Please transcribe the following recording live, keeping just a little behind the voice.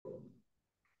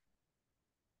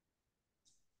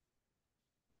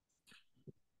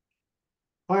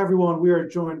Hi, everyone. We are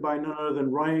joined by none other than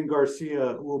Ryan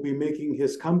Garcia, who will be making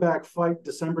his comeback fight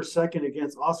December 2nd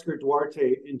against Oscar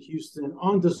Duarte in Houston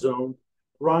on the Zone.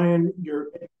 Ryan, you're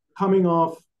coming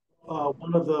off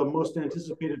one of the most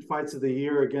anticipated fights of the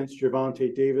year against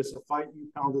Gervonta Davis, a fight you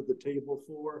pounded the table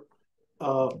for.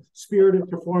 Spirited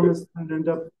performance and end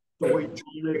up the way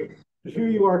you wanted. But here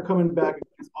you are coming back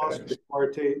against Oscar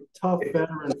Duarte, tough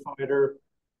veteran fighter,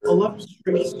 11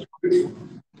 straight.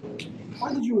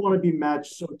 Why did you want to be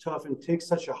matched so tough and take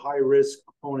such a high risk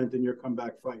opponent in your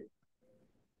comeback fight?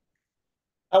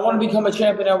 I want to become a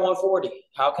champion at 140.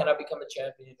 How can I become a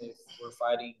champion if we're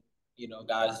fighting,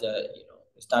 guys that,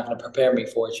 it's not going to prepare me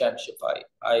for a championship fight.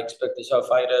 I expect a tough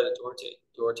fight out of Duarte.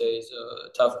 Duarte is a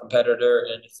tough competitor,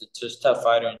 and it's just a tough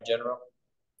fighter in general.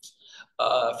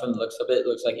 From the looks of it,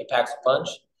 looks like he packs a punch.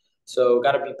 So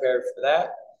got to be prepared for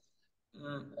that.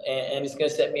 And it's going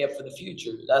to set me up for the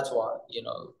future. That's why,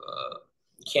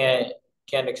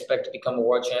 can't expect to become a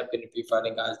world champion if you're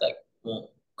fighting guys that won't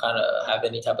kind of have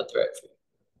any type of threat for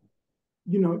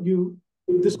you.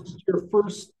 This is your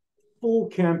first full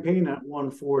campaign at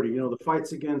 140. The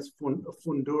fights against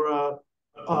Fundura,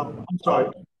 I'm sorry,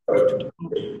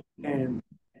 and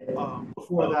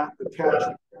before that, the catch.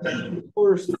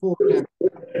 First full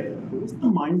campaign. What's the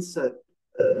mindset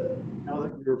now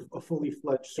that you're a fully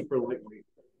fledged super lightweight?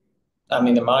 I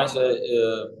mean, the mindset,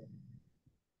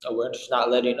 we're just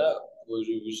not letting up. We're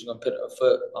just gonna put a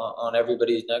foot on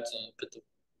everybody's necks and put the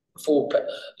full,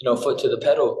 foot to the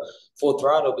pedal, full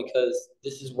throttle, because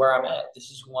this is where I'm at. This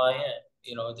is who I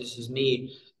am. This is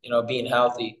me, being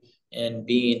healthy and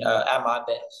being at my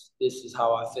best. This is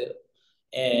how I feel.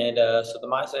 And so the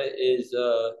mindset is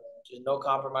just no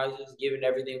compromises, giving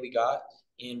everything we got,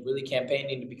 and really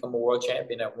campaigning to become a world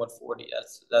champion at 140.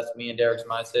 That's me and Derek's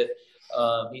mindset.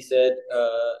 He said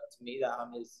to me that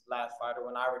I'm his last fighter.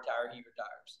 When I retire, he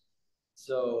retires.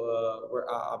 So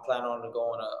I plan on to go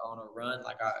on a run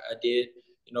like I did,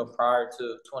 prior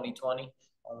to 2020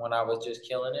 when I was just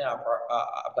killing it. I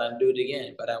plan to do it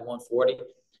again, but at 140,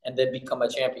 and then become a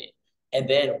champion, and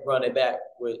then run it back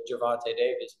with Gervonta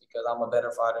Davis, because I'm a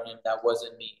better fighter than him. That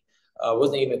wasn't me. I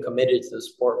wasn't even committed to the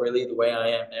sport really the way I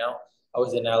am now. I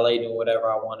was in LA doing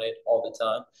whatever I wanted all the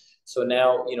time. So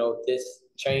now, this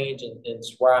change and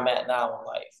where I'm at now in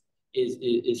life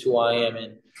is who I am.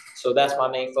 And so that's my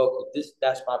main focus.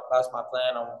 That's my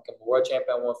plan. I'm gonna become a world champion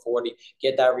at 140,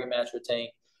 get that rematch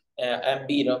retained, and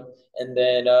beat him, and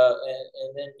then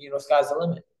sky's the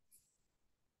limit.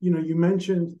 You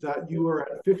mentioned that you were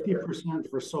at 50%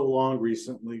 for so long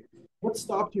recently. What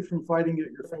stopped you from fighting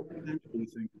at your full potential, do you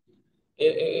think?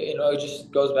 It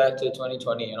just goes back to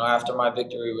 2020. After my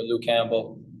victory with Luke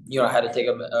Campbell, I had to take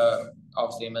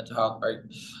obviously a mental health break,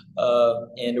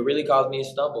 and it really caused me to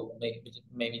stumble,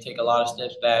 made me take a lot of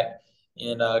steps back,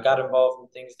 and got involved in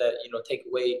things that take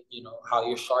away how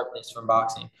your sharpness from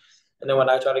boxing. And then when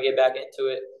I tried to get back into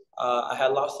it, I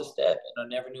had lost a step, and I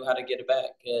never knew how to get it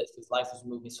back because life was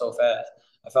moving so fast.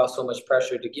 I felt so much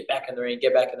pressure to get back in the ring,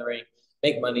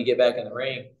 make money, get back in the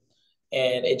ring.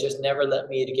 And it just never let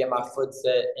me to get my foot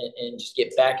set and just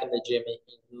get back in the gym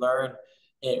and learn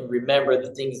and remember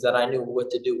the things that I knew what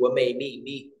to do, what made me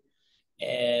me.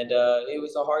 And it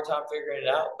was a hard time figuring it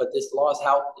out, but this loss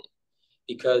helped it,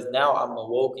 because now I'm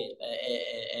awoken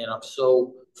and I'm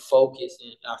so focused,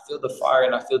 and I feel the fire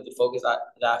and I feel the focus that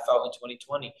I felt in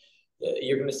 2020.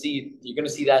 You're gonna see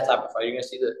that type of fight. You're gonna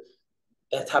see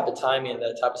that type of timing,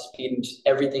 that type of speed, and just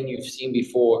everything you've seen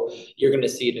before. You're gonna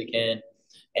see it again.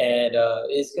 And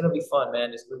it's gonna be fun,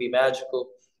 man. It's gonna be magical.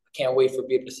 I can't wait for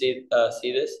people to see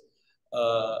this.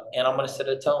 And I'm gonna set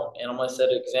a tone, and I'm gonna set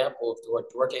an example of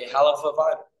Duarte, hell of a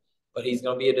fighter, but he's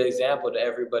gonna be an example to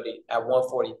everybody at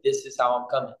 140. This is how I'm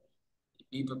coming.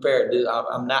 Be prepared.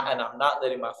 I'm not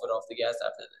letting my foot off the gas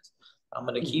after this. I'm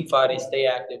gonna keep fighting, stay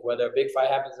active, whether a big fight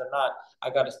happens or not. I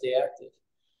gotta stay active,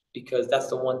 because that's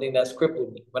the one thing that's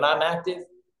crippled me. When I'm active,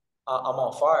 I'm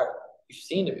on fire. You've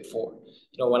seen it before.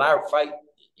 When I fight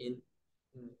in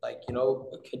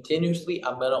continuously,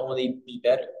 I'm gonna only be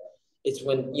better. It's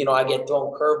when I get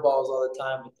thrown curveballs all the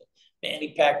time with the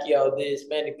Manny Pacquiao this,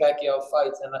 Manny Pacquiao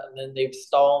fights, and then they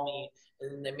stall me,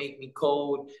 and then they make me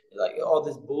cold, like all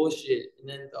this bullshit, and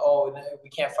then we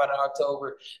can't fight in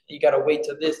October. You gotta wait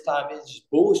till this time. It's just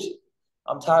bullshit.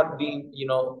 I'm tired of being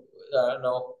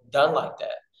done like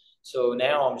that. So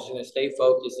now I'm just gonna stay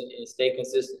focused and stay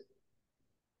consistent.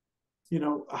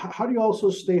 How do you also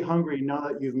stay hungry now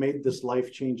that you've made this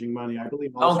life-changing money? I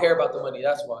believe I don't care about the money.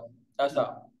 That's why. That's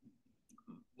how.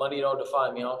 Money don't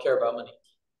define me. I don't care about money.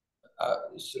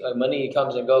 Money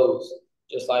comes and goes.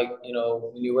 Just like,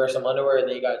 when you wear some underwear and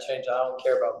then you got to change. I don't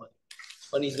care about money.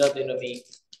 Money's nothing to me.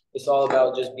 It's all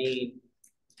about just being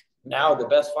now the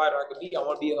best fighter I could be. I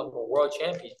want to be a world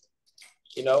champion.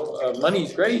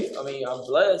 Money's great. I mean, I'm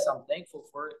blessed. I'm thankful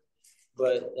for it,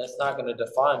 but that's not going to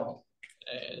define me.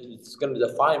 It's going to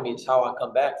define me is how I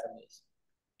come back from this.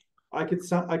 I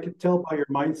could tell by your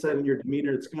mindset and your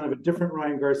demeanor, it's kind of a different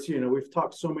Ryan Garcia. We've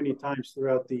talked so many times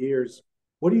throughout the years.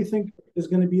 What do you think is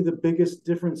going to be the biggest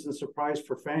difference and surprise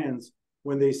for fans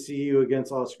when they see you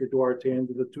against Oscar Duarte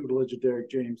under the tutelage of Derek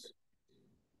James?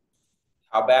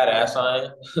 How badass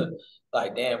I am.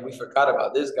 Like, damn, we forgot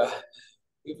about this guy.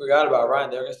 We forgot about Ryan.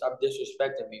 They're gonna stop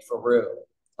disrespecting me for real.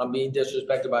 I'm being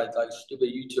disrespected by like stupid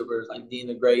YouTubers like Dean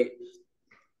the Great,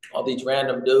 all these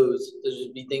random dudes. They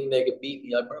just be thinking they could beat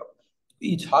me. Like, bro, what are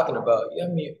you talking about?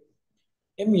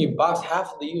 You box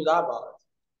half of the years I boxed.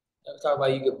 Never talk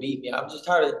about you could beat me. I'm just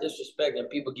tired of disrespect and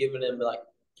people giving them like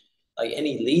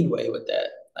any leadway with that.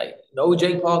 Like, no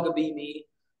Jake Paul could beat me.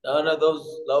 None of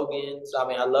those Logans. I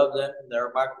mean, I love them.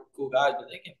 They're my cool guys, but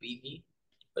they can't beat me.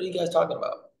 What are you guys talking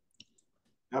about?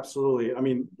 Absolutely. I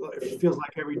mean, it feels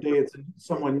like every day it's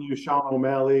someone new. Sean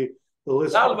O'Malley, the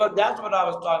list. That's what I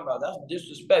was talking about. That's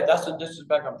disrespect. That's the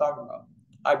disrespect I'm talking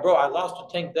about. Bro, I lost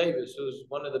to Tank Davis, who's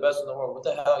one of the best in the world. What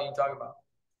the hell are you talking about?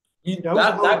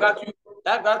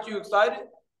 That got you excited?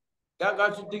 That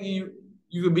got you thinking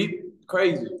you could beat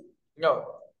crazy. No.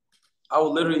 I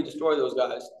will literally destroy those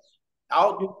guys.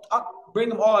 I'll bring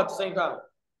them all at the same time.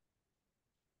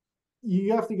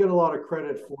 You have to get a lot of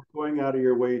credit for going out of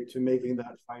your way to making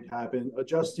that fight happen,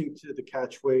 adjusting to the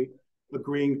catch weight,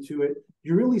 agreeing to it.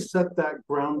 You really set that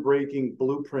groundbreaking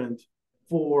blueprint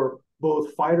for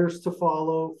both fighters to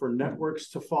follow, for networks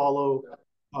to follow.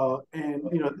 And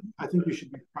I think you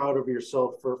should be proud of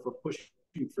yourself for pushing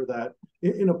for that.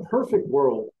 In a perfect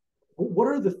world, what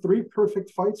are the 3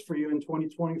 perfect fights for you in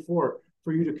 2024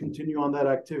 for you to continue on that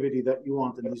activity that you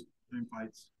want in these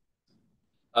fights?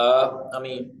 I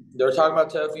mean, they're talking about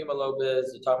Teofimo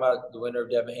Lopez. They're talking about the winner of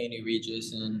Devin Haney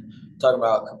Regis, and talking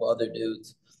about a couple other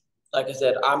dudes. Like I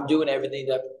said, I'm doing everything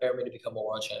that prepare me to become a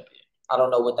world champion. I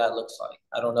don't know what that looks like.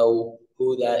 I don't know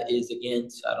who that is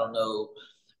against. I don't know.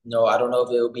 No, I don't know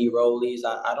if it'll be Rollies.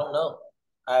 I don't know.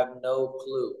 I have no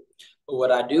clue. But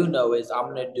what I do know is I'm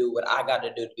gonna do what I got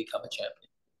to do to become a champion.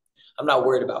 I'm not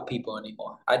worried about people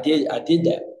anymore. I did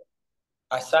that.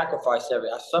 I sacrificed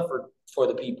everything. I suffered for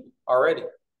the people already.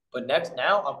 But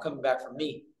now I'm coming back for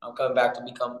me. I'm coming back to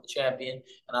become a champion,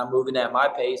 and I'm moving at my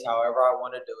pace, however I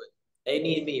want to do it. They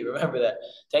need me. Remember that.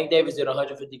 Tank Davis did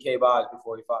 150K buys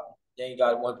before he fought me. Then he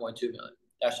got 1.2 million.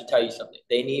 That should tell you something.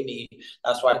 They need me.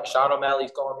 That's why Sean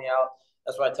O'Malley's calling me out.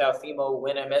 That's why Teofimo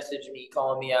Winner messaged me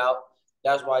calling me out.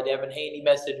 That's why Devin Haney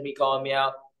messaged me calling me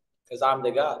out, because I'm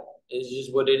the guy. It's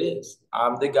just what it is.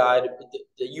 I'm the guy that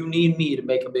you need me to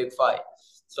make a big fight.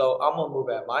 So I'm gonna move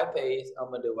at my pace. I'm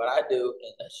gonna do what I do,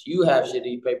 unless you have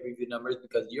shitty pay-per-view numbers,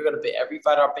 because you're gonna pay every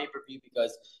fight on pay-per-view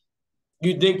because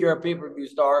you think you're a pay-per-view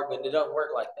star, but it doesn't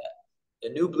work like that. The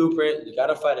new blueprint, you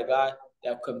gotta fight a guy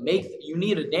that could make. You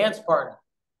need a dance partner.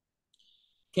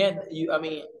 Can't you? I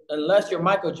mean, unless you're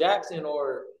Michael Jackson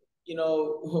or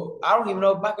I don't even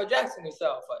know if Michael Jackson can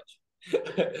sell a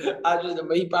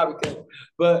fight. He probably could.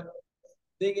 But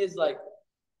thing is, like,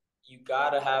 you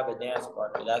gotta have a dance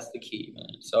partner. That's the key,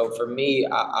 man. So for me,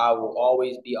 I will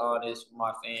always be honest with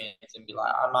my fans and be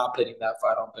like, I'm not putting that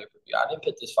fight on pay-per-view. I didn't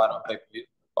put this fight on pay-per-view.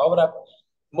 Why would I?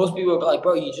 Most people would be like,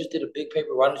 bro, you just did a big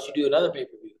pay-per-view. Why don't you do another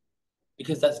pay-per-view?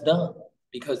 Because that's dumb.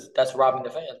 Because that's robbing the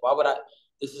fans. Why would I?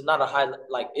 This is not a high,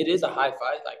 like, it is a high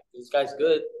fight. Like, this guy's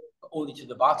good, but only to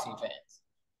the boxing fans.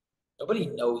 Nobody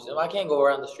knows him. I can't go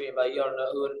around the street and be like,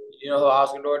 you know who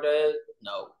Oscar Duarte is?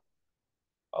 No.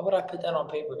 Why would I put that on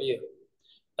pay-per-view?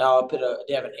 Now I'll put a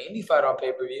Devin Haney fight on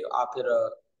pay-per-view. I'll put a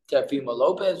Teofimo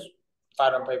Lopez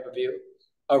fight on pay-per-view.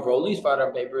 A Rollies fight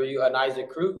on pay-per-view. An Isaac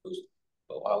Cruz.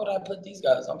 But why would I put these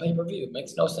guys on pay-per-view? It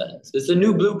makes no sense. It's a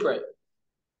new blueprint.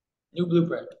 New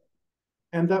blueprint.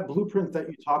 And that blueprint that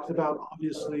you talked about,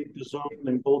 obviously, DAZN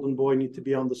and Golden Boy need to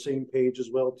be on the same page as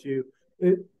well, too.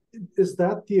 Is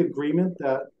that the agreement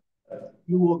that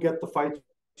you will get the fights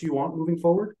you want moving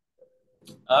forward?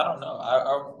 I don't know.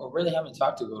 I really haven't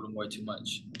talked to Golden Boy too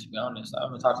much, to be honest. I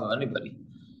haven't talked to anybody.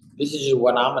 This is just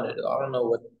what I'm gonna do. I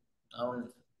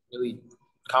don't really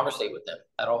conversate with them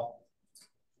at all.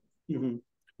 Mm-hmm.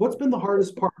 What's been the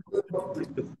hardest part with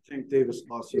the Tank Davis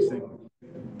loss, you think?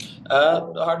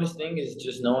 The hardest thing is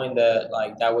just knowing that,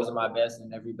 like, that wasn't my best,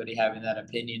 and everybody having that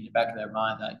opinion in the back of their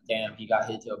mind, like, damn, he got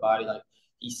hit to a body, like,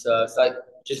 he sucks. Like,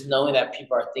 just knowing that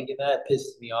people are thinking that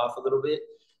pisses me off a little bit.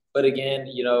 But again,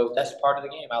 that's part of the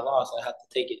game. I lost. I have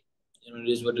to take it. It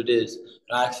is what it is.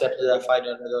 And I accepted that fight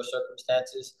under those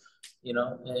circumstances.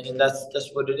 and that's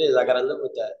what it is. I gotta live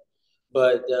with that.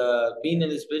 But being in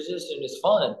this position is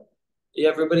fun. Yeah,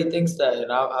 everybody thinks that,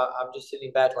 and I'm just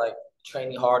sitting back like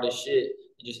training hard as shit,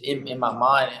 and just in my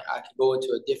mind, I can go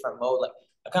into a different mode. Like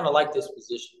I kind of like this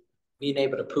position, being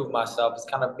able to prove myself. It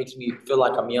kind of makes me feel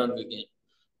like I'm young again.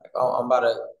 Like I'm about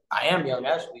to, I am young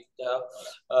actually,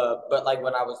 but like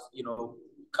when I was,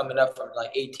 coming up from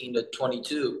like 18 to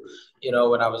 22,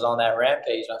 when I was on that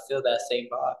rampage, I feel that same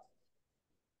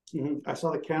vibe. I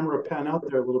saw the camera pan out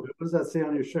there a little bit. What does that say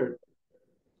on your shirt?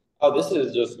 Oh, this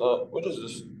is just what is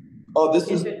this? Oh, this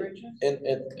is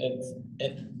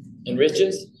in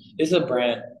Riches. It's a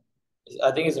brand.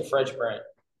 I think it's a French brand.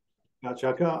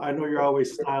 Gotcha. I know you're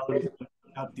always styling.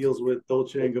 Got deals with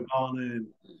Dolce and Gabbana and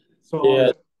so on.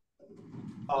 Yeah.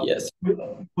 Uh, Yes.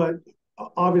 but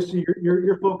obviously,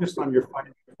 you're focused on your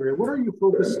fighting career. What are you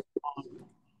focused on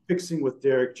fixing with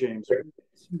Derek James? What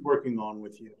is he working on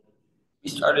with you? We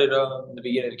started in the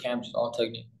beginning of the camp, just all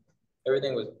technique.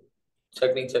 Everything was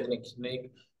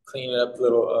technique. Cleaning up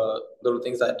little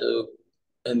things I do,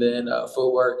 and then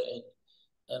footwork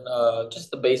and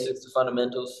just the basics, the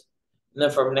fundamentals. And then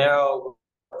from now,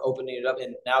 we're opening it up,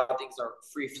 and now things are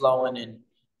free flowing and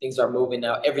things are moving.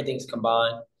 Now everything's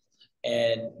combined,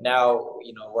 and now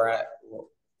we're at.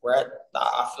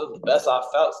 I feel the best I've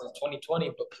felt since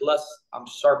 2020, but plus I'm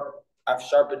sharp. I've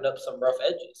sharpened up some rough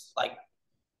edges. Like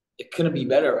it couldn't be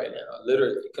better right now.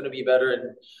 Literally, it couldn't be better,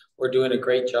 and we're doing a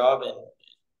great job.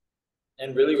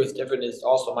 And really, what's different is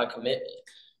also my commitment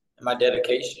and my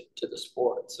dedication to the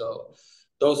sport. So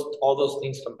all those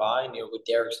things combined, with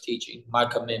Derek's teaching, my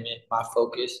commitment, my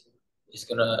focus is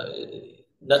gonna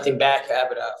nothing bad can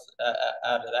happen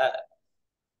out of that.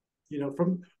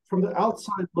 From the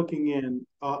outside looking in,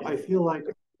 I feel like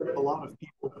a lot of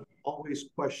people always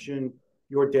question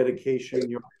your dedication,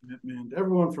 your commitment.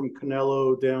 Everyone from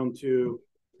Canelo down to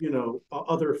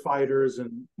other fighters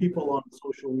and people on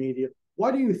social media.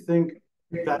 Why do you think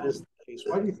that is the case?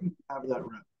 Why do you think you have that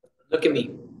rep? Look at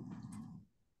me.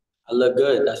 I look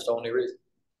good. That's the only reason.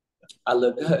 I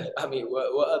look good. I mean,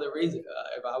 what other reason?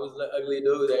 If I was an ugly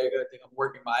dude, they're gonna think I'm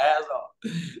working my ass off.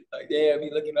 Like, yeah, I be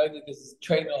looking ugly because he's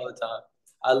training all the time.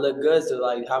 I look good, so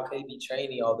like, how can he be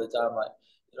training all the time? Like,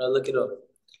 look at him.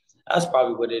 That's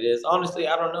probably what it is. Honestly,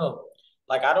 I don't know.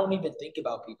 Like, I don't even think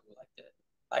about people like that.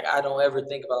 Like, I don't ever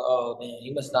think about, oh man,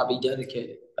 he must not be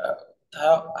dedicated.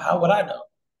 How would I know?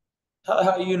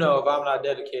 How you know if I'm not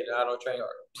dedicated? I don't train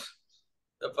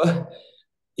hard.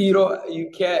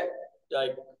 You can't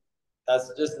like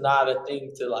that's just not a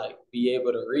thing to like be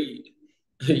able to read.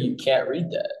 You can't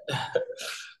read that.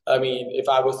 I mean, if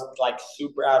I was like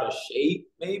super out of shape,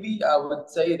 maybe I would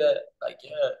say that like,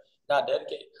 yeah, not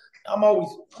dedicated. I'm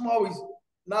always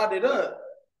knotted up.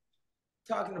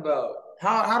 Talking about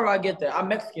how do I get there? I'm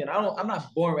Mexican. I'm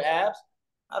not born with abs.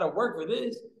 I don't work for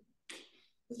this.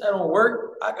 If that don't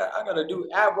work, I gotta do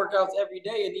ab workouts every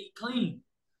day and eat clean.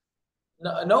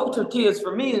 No tortillas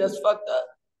for me. That's fucked up.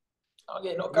 I don't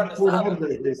get no carne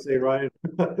asada. They say, Ryan.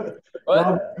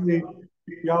 What? Obviously,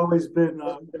 you always been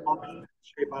in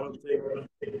shape. I don't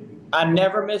think. I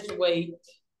never missed weight.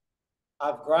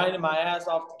 I've grinded my ass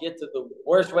off to get to the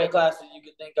worst weight classes you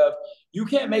can think of. You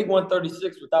can't make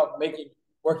 136 without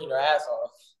working your ass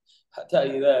off. I tell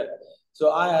you that.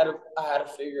 So I had to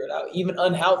figure it out. Even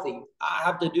unhealthy, I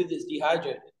have to do this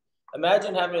dehydrated.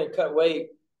 Imagine having to cut weight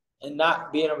and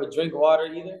not being able to drink water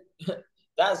either.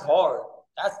 That's hard.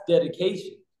 That's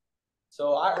dedication.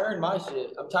 So I earned my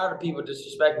shit. I'm tired of people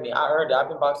disrespecting me. I earned it. I've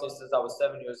been boxing since I was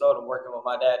 7 years old and working with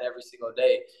my dad every single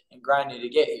day and grinding to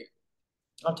get here.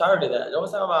 I'm tired of that. Don't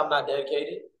tell me I'm not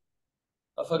dedicated.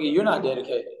 Motherfucker, you're not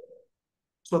dedicated.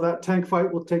 So that tank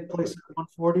fight will take place at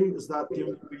 140. Is that the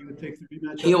only way you would take the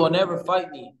rematch? He will never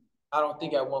fight me. I don't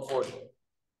think at 140.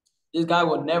 This guy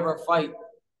will never fight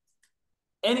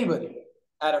anybody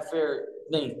at a fair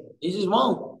thing. He just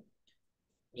won't.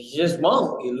 He just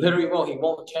won't. He literally won't. He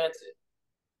won't chance it.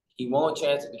 He won't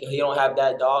chance it because he don't have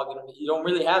that dog. He don't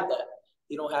really have that.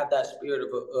 He don't have that spirit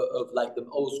of like the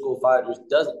old school fighters.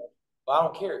 Doesn't. But I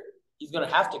don't care. He's gonna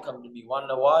have to come to me. Want to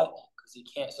know why? Because he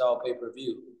can't sell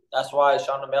pay-per-view. That's why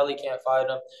Sean O'Malley can't fight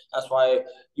him. That's why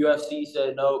UFC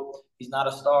said no. He's not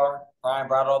a star. Brian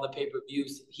brought all the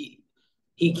pay-per-views.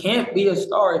 He can't be a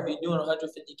star if you're doing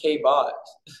 150K buys.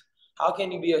 How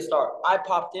can he be a star? I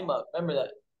popped him up. Remember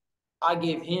that. I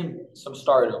gave him some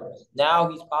stardom. Now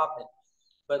he's popping.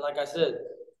 But like I said,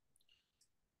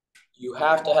 you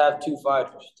have to have two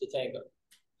fighters to tango.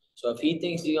 So if he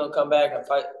thinks he's gonna come back and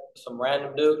fight some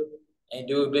random dude and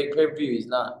do a big pay-per-view, he's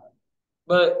not.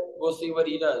 But we'll see what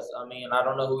he does. I mean, I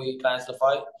don't know who he plans to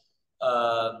fight.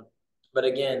 But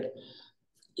again,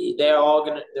 they're all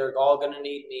gonna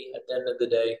need me at the end of the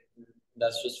day.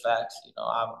 That's just facts.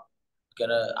 I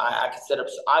can set up.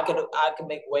 I can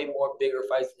make way more bigger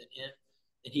fights than him,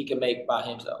 than he can make by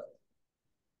himself.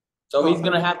 So Uh, he's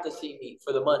gonna have to see me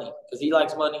for the money because he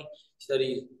likes money. He said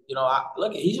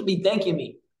look, he should be thanking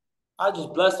me. I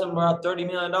just blessed him around $30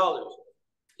 million.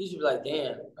 He should be like,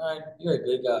 damn, all right, you're a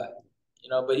good guy.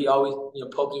 But he always,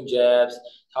 poking jabs,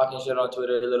 talking shit on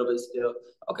Twitter a little bit still.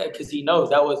 Okay, because he knows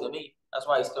that wasn't me. That's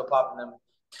why he's still popping them.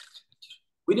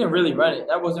 We didn't really run it.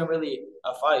 That wasn't really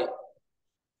a fight.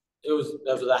 That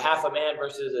was a half a man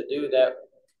versus a dude that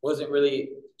wasn't really.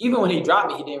 Even when he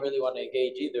dropped me, he didn't really want to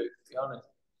engage either. To be honest,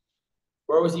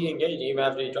 where was he engaging even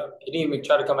after he dropped me? He didn't even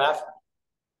try to come after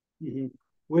me.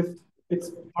 With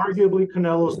it's arguably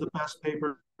Canelo's the best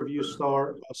pay-per-view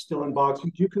star still in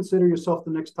boxing. Do you consider yourself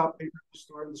the next top pay-per-view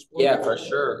star in the sport? Yeah, for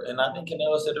sure. And I think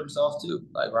Canelo said himself too.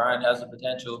 Like Ryan has the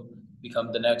potential to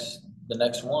become the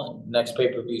next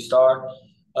pay-per-view star.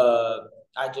 Uh,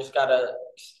 I just gotta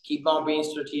keep on being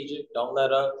strategic. Don't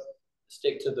let up.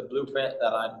 Stick to the blueprint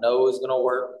that I know is gonna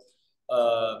work.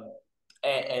 Um,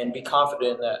 and be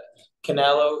confident that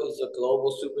Canelo is a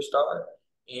global superstar,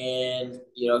 and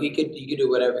he could do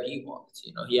whatever he wants.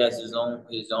 He has his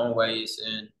own ways,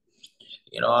 and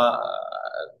you know,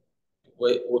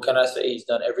 what can I say? He's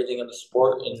done everything in the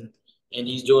sport, and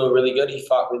he's doing really good. He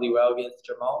fought really well against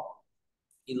Jamal.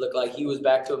 He looked like he was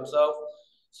back to himself.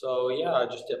 So yeah, I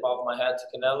just tip off my hat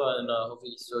to Canelo, and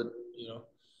hopefully he's still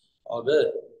all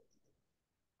good.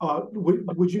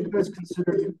 Would you guys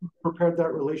consider you prepared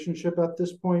that relationship at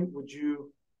this point? Would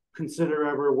you consider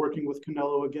ever working with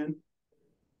Canelo again?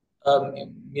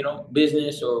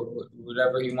 Business or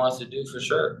whatever he wants to do for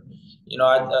sure.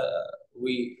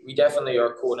 We definitely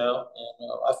are cool now,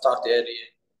 and I've talked to Eddie,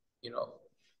 and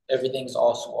everything's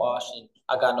all squashed, and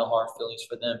I got no hard feelings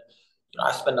for them.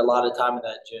 I spend a lot of time in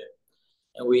that gym,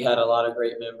 and we had a lot of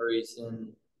great memories,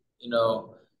 and you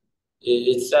know,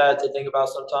 it's sad to think about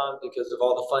sometimes because of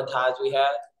all the fun times we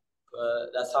had,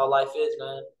 but that's how life is,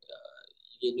 man.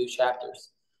 You get new chapters.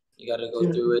 You got to go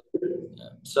Yeah. through it. Yeah.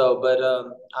 So, but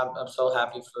I'm so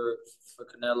happy for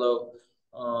Canelo,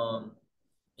 um,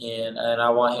 and I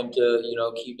want him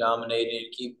to keep dominating,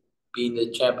 keep being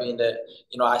the champion that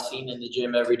I seen in the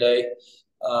gym every day.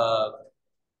 Uh,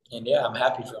 and yeah, I'm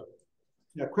happy for him.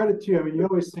 Yeah, credit to you. I mean, you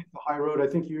always take the high road. I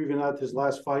think you even had his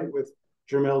last fight with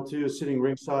Jermell too, sitting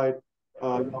ringside. You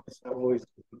always have always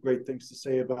great things to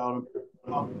say about him.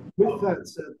 With that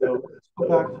said, though, let's go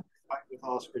back to the fight with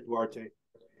Oscar Duarte.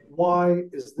 Why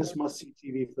is this must-see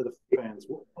TV for the fans?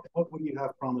 What do you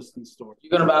have promised in store? You're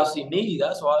gonna about to see me.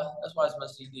 That's why. That's why it's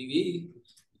must see TV.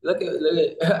 Look at.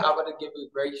 I'm gonna give you a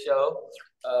great show.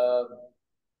 Um,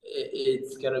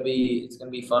 it's gonna be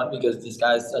fun because this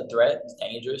guy's a threat. He's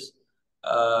dangerous.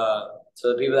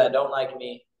 So the people that don't like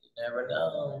me, you never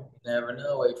know. You never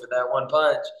know. Wait for that one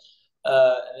punch.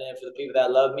 And then for the people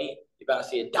that love me, you about to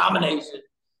see a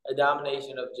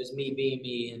domination of just me being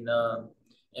me,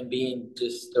 and being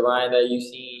just the Ryan that you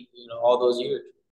see, all those years.